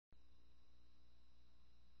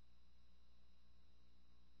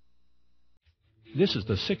This is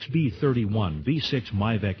the 6B31 V6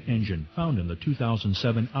 MIVEC engine found in the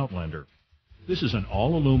 2007 Outlander. This is an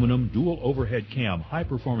all-aluminum, dual-overhead cam,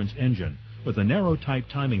 high-performance engine with a narrow-type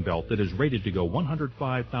timing belt that is rated to go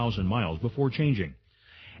 105,000 miles before changing.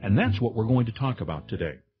 And that's what we're going to talk about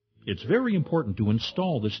today. It's very important to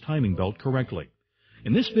install this timing belt correctly.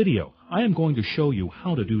 In this video, I am going to show you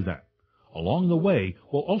how to do that. Along the way,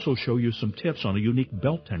 we'll also show you some tips on a unique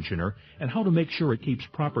belt tensioner and how to make sure it keeps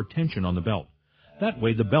proper tension on the belt. That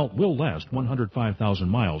way, the belt will last 105,000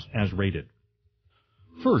 miles as rated.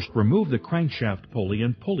 First, remove the crankshaft pulley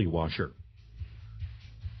and pulley washer.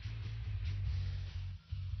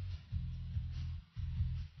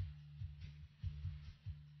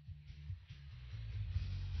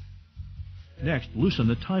 Next, loosen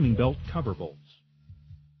the timing belt cover bolts.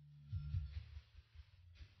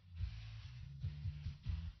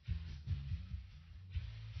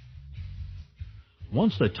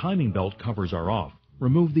 Once the timing belt covers are off,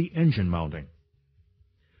 remove the engine mounting.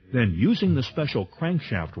 Then, using the special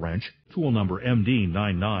crankshaft wrench, tool number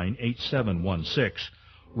MD998716,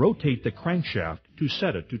 rotate the crankshaft to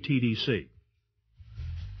set it to TDC.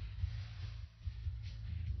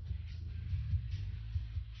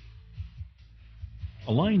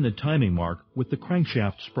 Align the timing mark with the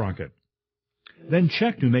crankshaft sprocket. Then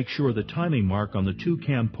check to make sure the timing mark on the two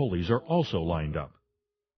cam pulleys are also lined up.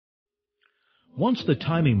 Once the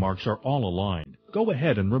timing marks are all aligned, go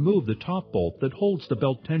ahead and remove the top bolt that holds the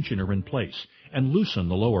belt tensioner in place and loosen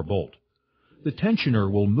the lower bolt. The tensioner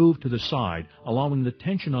will move to the side, allowing the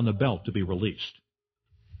tension on the belt to be released.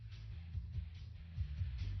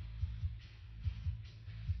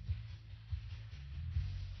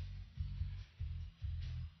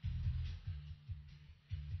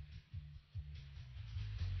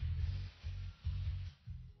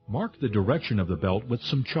 Mark the direction of the belt with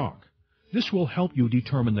some chalk. This will help you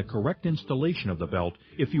determine the correct installation of the belt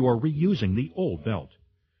if you are reusing the old belt.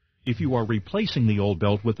 If you are replacing the old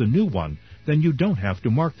belt with the new one, then you don't have to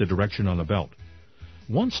mark the direction on the belt.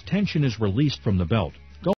 Once tension is released from the belt,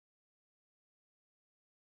 go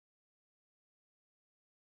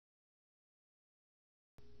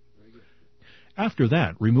After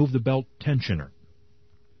that, remove the belt tensioner.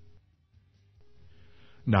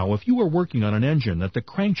 Now, if you are working on an engine that the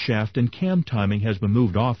crankshaft and cam timing has been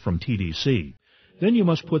moved off from TDC, then you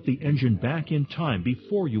must put the engine back in time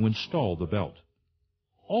before you install the belt.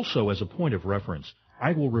 Also, as a point of reference,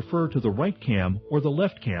 I will refer to the right cam or the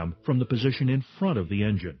left cam from the position in front of the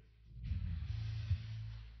engine.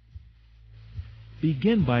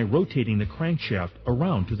 Begin by rotating the crankshaft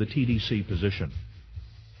around to the TDC position.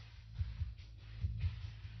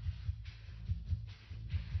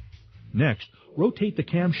 Next, rotate the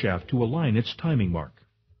camshaft to align its timing mark.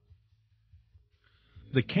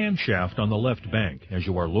 The camshaft on the left bank, as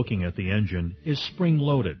you are looking at the engine, is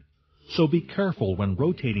spring-loaded, so be careful when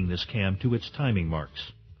rotating this cam to its timing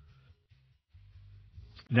marks.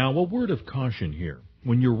 Now, a word of caution here.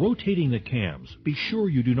 When you're rotating the cams, be sure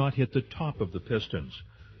you do not hit the top of the pistons.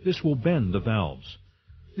 This will bend the valves.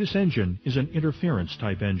 This engine is an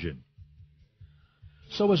interference-type engine.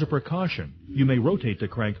 So as a precaution, you may rotate the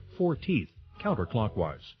crank 4 teeth,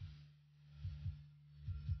 counterclockwise.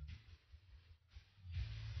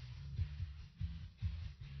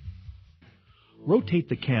 Rotate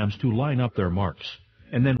the cams to line up their marks,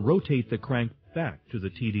 and then rotate the crank back to the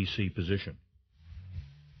TDC position.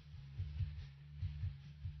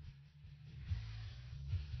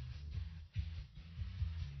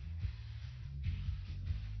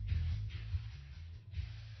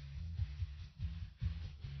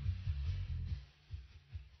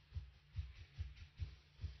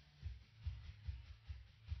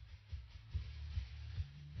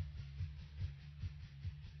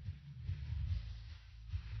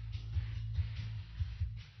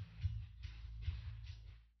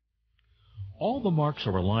 All the marks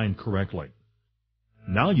are aligned correctly.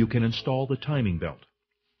 Now you can install the timing belt.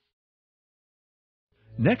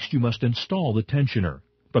 Next, you must install the tensioner,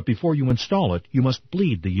 but before you install it, you must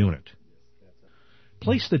bleed the unit.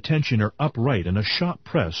 Place the tensioner upright in a shop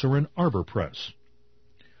press or an arbor press.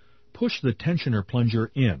 Push the tensioner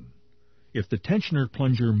plunger in. If the tensioner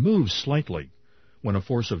plunger moves slightly, when a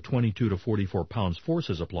force of 22 to 44 pounds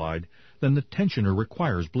force is applied, then the tensioner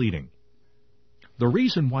requires bleeding. The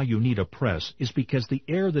reason why you need a press is because the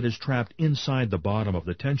air that is trapped inside the bottom of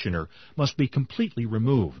the tensioner must be completely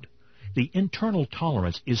removed. The internal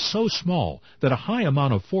tolerance is so small that a high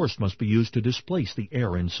amount of force must be used to displace the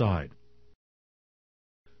air inside.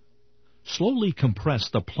 Slowly compress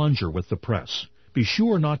the plunger with the press. Be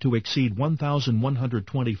sure not to exceed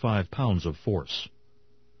 1,125 pounds of force.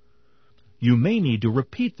 You may need to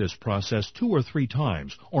repeat this process 2 or 3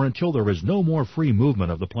 times or until there is no more free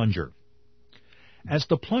movement of the plunger. As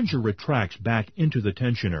the plunger retracts back into the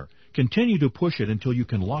tensioner, continue to push it until you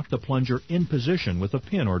can lock the plunger in position with a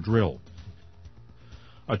pin or drill.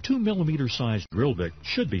 A 2 mm sized drill bit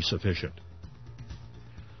should be sufficient.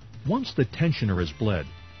 Once the tensioner is bled,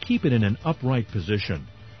 keep it in an upright position.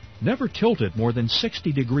 Never tilt it more than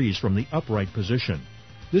 60 degrees from the upright position.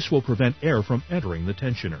 This will prevent air from entering the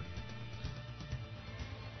tensioner.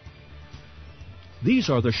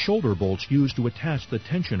 These are the shoulder bolts used to attach the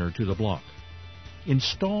tensioner to the block.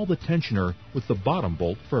 Install the tensioner with the bottom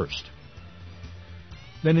bolt first.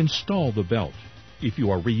 Then install the belt. If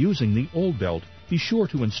you are reusing the old belt, be sure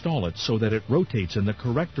to install it so that it rotates in the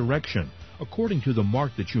correct direction according to the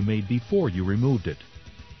mark that you made before you removed it.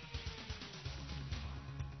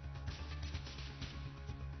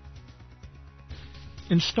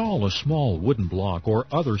 Install a small wooden block or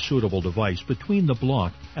other suitable device between the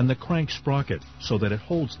block and the crank sprocket so that it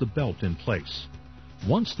holds the belt in place.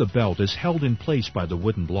 Once the belt is held in place by the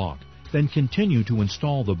wooden block, then continue to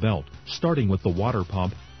install the belt, starting with the water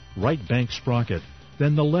pump, right bank sprocket,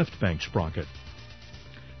 then the left bank sprocket.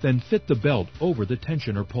 Then fit the belt over the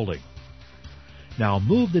tensioner pulley. Now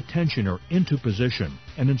move the tensioner into position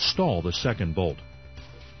and install the second bolt.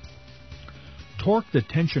 Torque the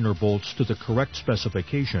tensioner bolts to the correct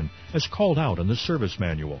specification as called out in the service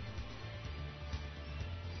manual.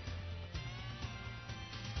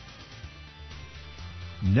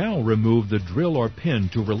 Now remove the drill or pin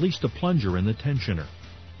to release the plunger in the tensioner.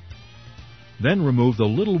 Then remove the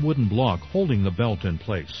little wooden block holding the belt in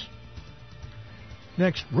place.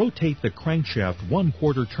 Next, rotate the crankshaft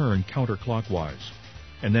 1/4 turn counterclockwise,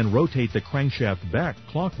 and then rotate the crankshaft back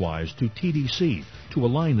clockwise to TDC to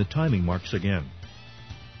align the timing marks again.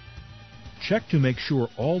 Check to make sure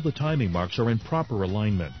all the timing marks are in proper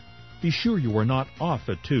alignment. Be sure you are not off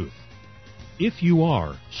a tooth. If you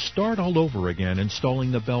are, start all over again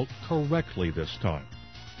installing the belt correctly this time.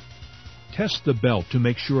 Test the belt to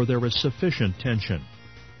make sure there is sufficient tension.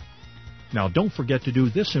 Now don't forget to do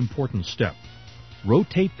this important step.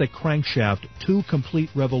 Rotate the crankshaft 2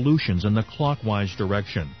 complete revolutions in the clockwise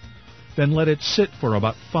direction. Then let it sit for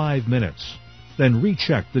about 5 minutes. Then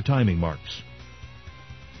recheck the timing marks.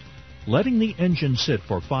 Letting the engine sit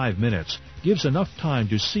for 5 minutes gives enough time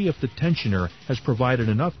to see if the tensioner has provided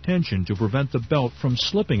enough tension to prevent the belt from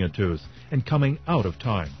slipping a tooth and coming out of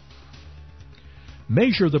time.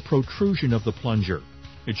 Measure the protrusion of the plunger.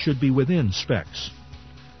 It should be within specs.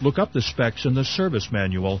 Look up the specs in the service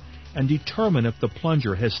manual and determine if the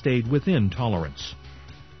plunger has stayed within tolerance.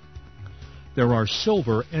 There are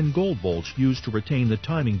silver and gold bolts used to retain the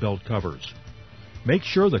timing belt covers. Make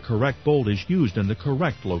sure the correct bolt is used in the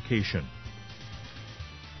correct location.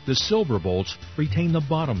 The silver bolts retain the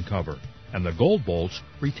bottom cover, and the gold bolts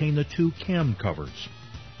retain the 2 cam covers.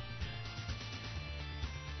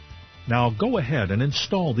 Now go ahead and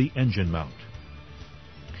install the engine mount.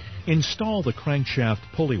 Install the crankshaft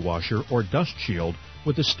pulley washer or dust shield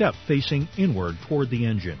with the step facing inward toward the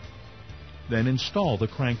engine. Then install the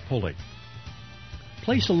crank pulley.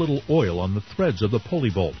 Place a little oil on the threads of the pulley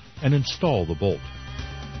bolt and install the bolt.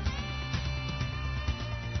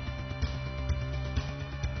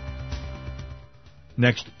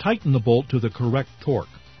 Next, tighten the bolt to the correct torque.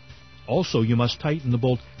 Also, you must tighten the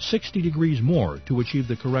bolt 60 degrees more to achieve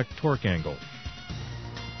the correct torque angle.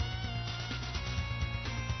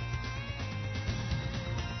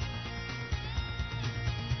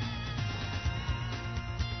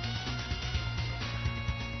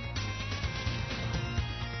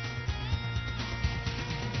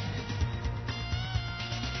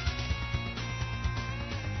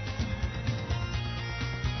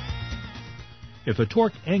 If a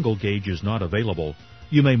torque angle gauge is not available,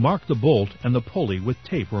 you may mark the bolt and the pulley with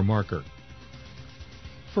tape or marker.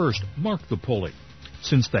 First, mark the pulley.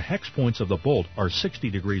 Since the hex points of the bolt are 60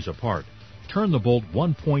 degrees apart, turn the bolt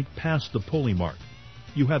 1 point past the pulley mark.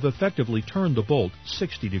 You have effectively turned the bolt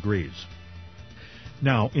 60 degrees.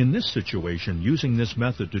 Now, in this situation, using this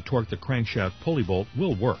method to torque the crankshaft pulley bolt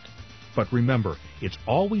will work. But remember, it's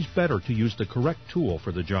always better to use the correct tool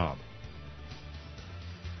for the job.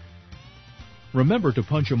 Remember to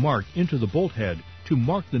punch a mark into the bolt head to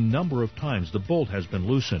mark the number of times the bolt has been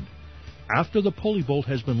loosened. After the pulley bolt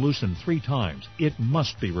has been loosened 3 times, it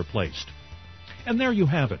must be replaced. And there you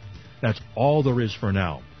have it. That's all there is for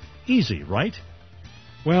now. Easy, right?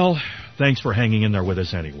 Well, thanks for hanging in there with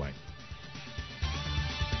us anyway.